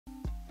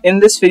In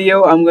this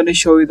video, I'm going to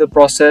show you the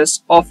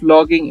process of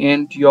logging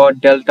into your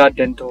Delta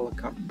Dental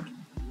account.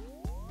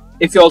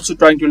 If you're also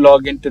trying to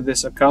log into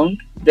this account,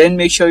 then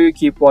make sure you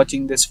keep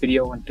watching this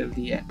video until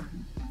the end.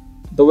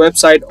 The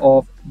website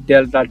of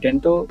Delta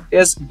Dental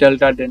is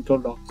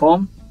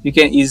deltadental.com. You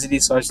can easily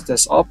search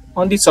this up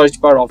on the search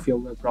bar of your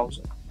web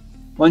browser.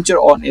 Once you're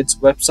on its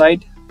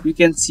website, you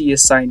can see a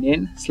sign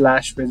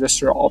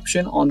in/register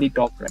option on the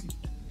top right.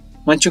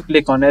 Once you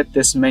click on it,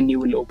 this menu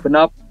will open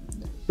up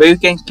where you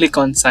can click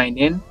on sign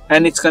in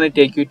and it's going to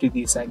take you to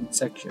the sign in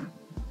section.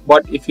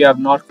 But if you have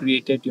not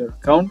created your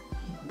account,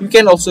 you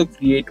can also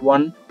create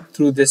one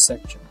through this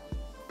section.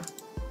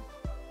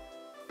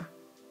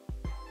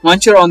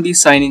 Once you're on the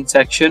sign in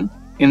section,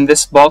 in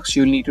this box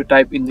you'll need to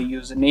type in the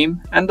username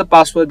and the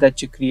password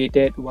that you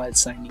created while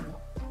signing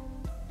up.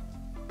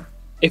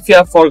 If you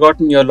have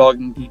forgotten your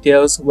login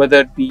details,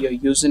 whether it be your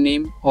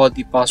username or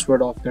the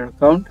password of your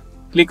account,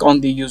 click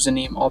on the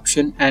username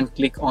option and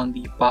click on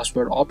the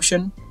password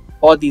option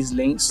or these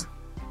links,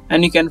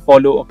 and you can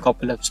follow a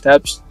couple of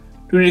steps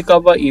to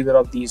recover either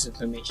of these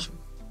information.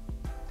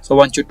 So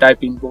once you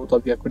type in both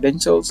of your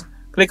credentials,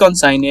 click on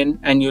sign in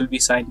and you'll be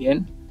signed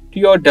in to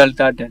your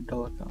Delta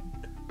Dental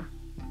account.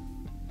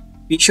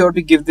 Be sure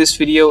to give this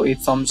video a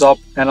thumbs up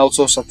and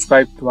also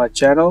subscribe to our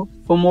channel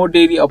for more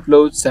daily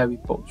uploads that we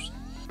post.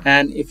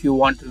 And if you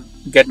want to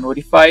get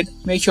notified,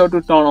 make sure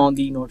to turn on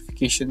the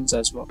notifications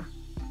as well.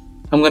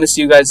 I'm going to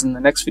see you guys in the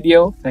next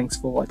video. Thanks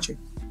for watching.